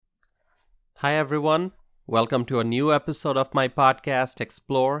Hi, everyone. Welcome to a new episode of my podcast,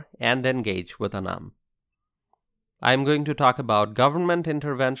 Explore and Engage with Anam. I'm going to talk about government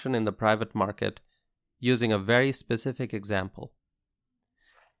intervention in the private market using a very specific example.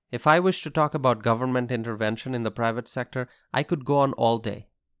 If I wish to talk about government intervention in the private sector, I could go on all day.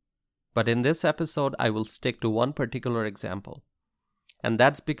 But in this episode, I will stick to one particular example. And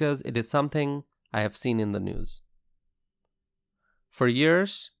that's because it is something I have seen in the news. For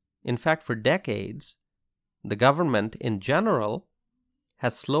years, in fact, for decades, the government in general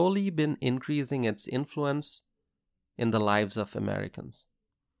has slowly been increasing its influence in the lives of Americans.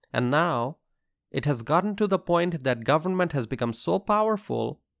 And now, it has gotten to the point that government has become so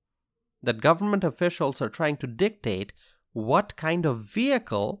powerful that government officials are trying to dictate what kind of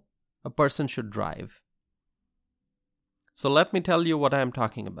vehicle a person should drive. So let me tell you what I am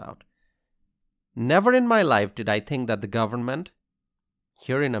talking about. Never in my life did I think that the government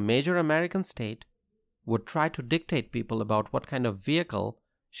here in a major American state would try to dictate people about what kind of vehicle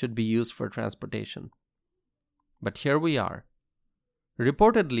should be used for transportation. But here we are.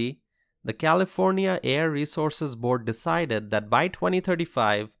 Reportedly, the California Air Resources Board decided that by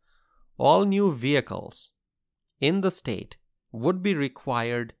 2035, all new vehicles in the state would be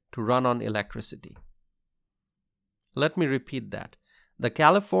required to run on electricity. Let me repeat that. The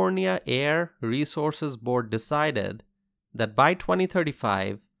California Air Resources Board decided that by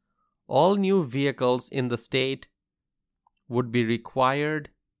 2035, all new vehicles in the state would be required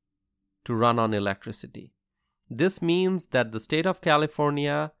to run on electricity. This means that the state of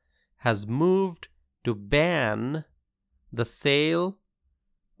California has moved to ban the sale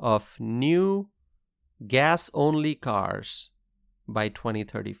of new gas-only cars by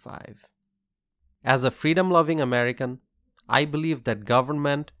 2035. As a freedom-loving American, I believe that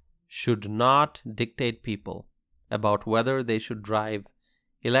government should not dictate people about whether they should drive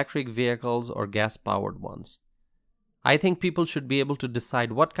electric vehicles or gas-powered ones. I think people should be able to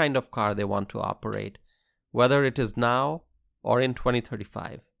decide what kind of car they want to operate, whether it is now or in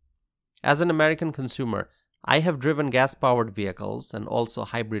 2035. As an American consumer, I have driven gas-powered vehicles and also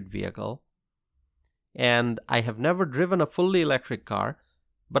hybrid vehicle, and I have never driven a fully electric car,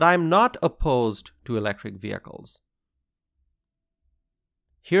 but I am not opposed to electric vehicles.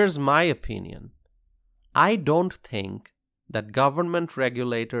 Here's my opinion. I don't think that government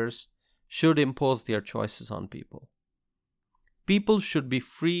regulators should impose their choices on people. People should be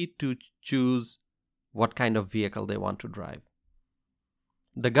free to choose what kind of vehicle they want to drive.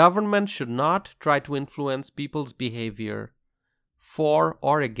 The government should not try to influence people's behavior for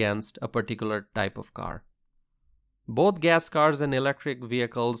or against a particular type of car. Both gas cars and electric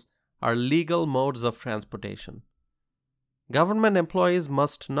vehicles are legal modes of transportation. Government employees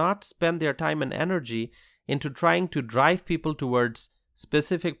must not spend their time and energy into trying to drive people towards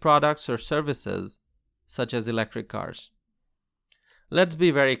specific products or services, such as electric cars. Let's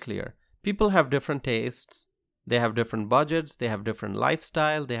be very clear. People have different tastes, they have different budgets, they have different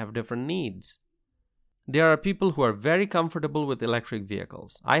lifestyle, they have different needs. There are people who are very comfortable with electric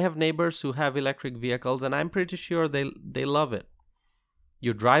vehicles. I have neighbors who have electric vehicles, and I'm pretty sure they love it.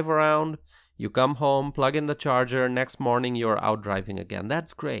 You drive around, you come home, plug in the charger, next morning you're out driving again.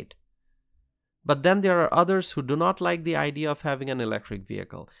 That's great. But then there are others who do not like the idea of having an electric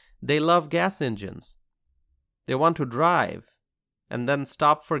vehicle. They love gas engines. They want to drive and then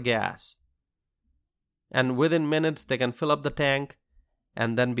stop for gas. And within minutes they can fill up the tank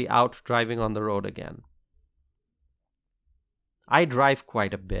and then be out driving on the road again. I drive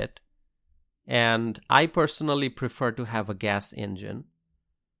quite a bit, and I personally prefer to have a gas engine.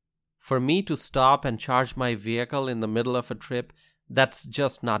 For me to stop and charge my vehicle in the middle of a trip, that's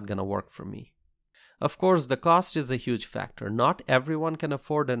just not going to work for me. Of course, the cost is a huge factor. Not everyone can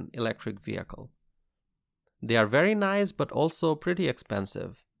afford an electric vehicle. They are very nice, but also pretty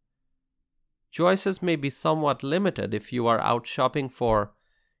expensive. Choices may be somewhat limited if you are out shopping for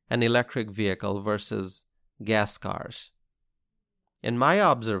an electric vehicle versus gas cars. In my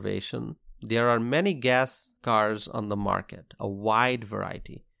observation, there are many gas cars on the market, a wide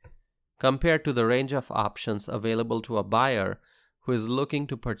variety, compared to the range of options available to a buyer who is looking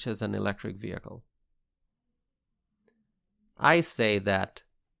to purchase an electric vehicle. I say that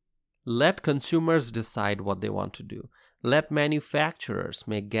let consumers decide what they want to do. Let manufacturers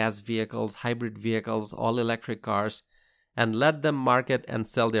make gas vehicles, hybrid vehicles, all-electric cars, and let them market and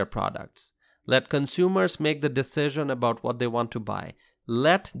sell their products. Let consumers make the decision about what they want to buy.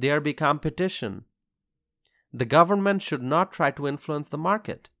 Let there be competition. The government should not try to influence the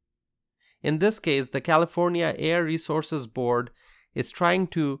market. In this case, the California Air Resources Board is trying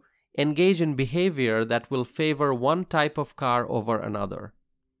to engage in behavior that will favor one type of car over another.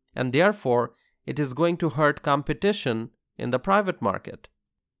 and therefore it is going to hurt competition in the private market.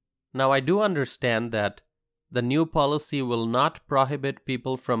 Now, I do understand that the new policy will not prohibit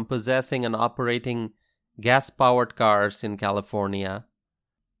people from possessing and operating gas-powered cars in California,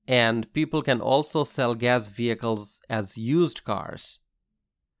 and people can also sell gas vehicles as used cars.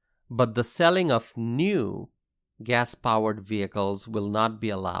 But the selling of new gas-powered vehicles will not be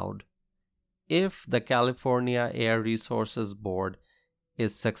allowed if the California Air Resources Board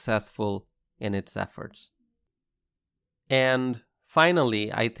is successful in its efforts. And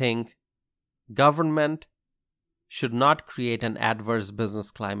finally, I think government should not create an adverse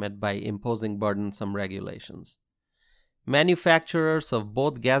business climate by imposing burdensome regulations. Manufacturers of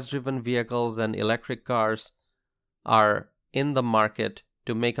both gas-driven vehicles and electric cars are in the market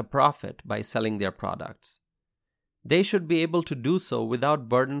to make a profit by selling their products. They should be able to do so without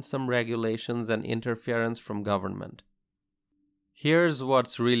burdensome regulations and interference from government. Here's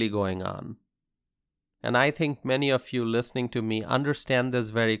what's really going on. And I think many of you listening to me understand this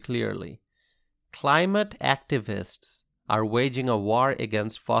very clearly. Climate activists are waging a war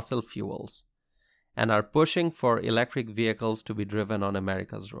against fossil fuels and are pushing for electric vehicles to be driven on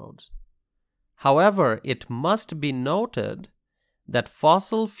America's roads. However, it must be noted that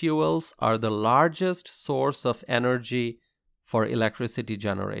fossil fuels are the largest source of energy for electricity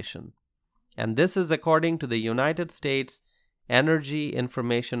generation. And this is according to the United States Energy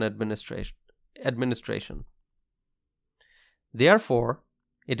Information Administration. Therefore,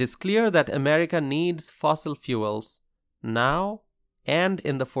 it is clear that America needs fossil fuels now and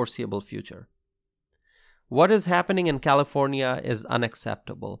in the foreseeable future. What is happening in California is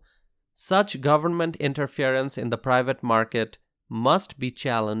unacceptable. Such government interference in the private market must be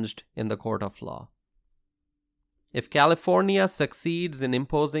challenged in the court of law. If California succeeds in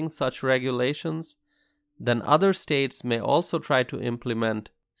imposing such regulations, then other states may also try to implement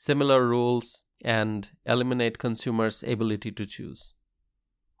similar rules and eliminate consumers' ability to choose.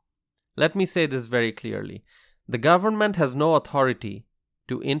 Let me say this very clearly. The government has no authority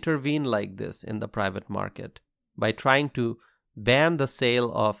to intervene like this in the private market by trying to ban the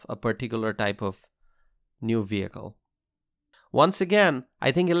sale of a particular type of new vehicle. Once again,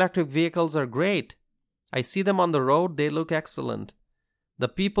 I think electric vehicles are great. I see them on the road, they look excellent. The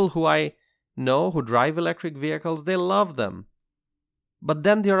people who I know who drive electric vehicles, they love them. But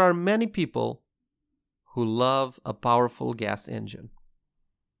then there are many people who love a powerful gas engine.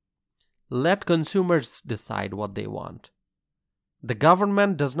 Let consumers decide what they want. The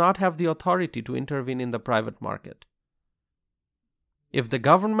government does not have the authority to intervene in the private market. If the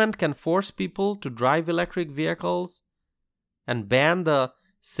government can force people to drive electric vehicles and ban the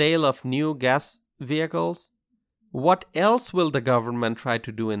sale of new gas vehicles, what else will the government try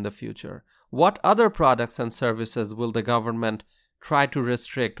to do in the future? What other products and services will the government try to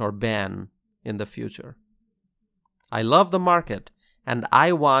restrict or ban in the future? I love the market, and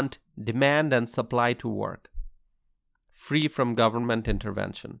I want demand and supply to work, free from government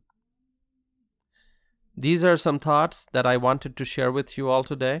intervention. These are some thoughts that I wanted to share with you all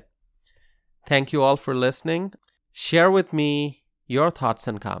today. Thank you all for listening. Share with me your thoughts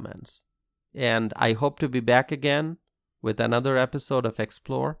and comments. And I hope to be back again with another episode of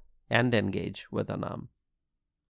Explore and Engage with Anam.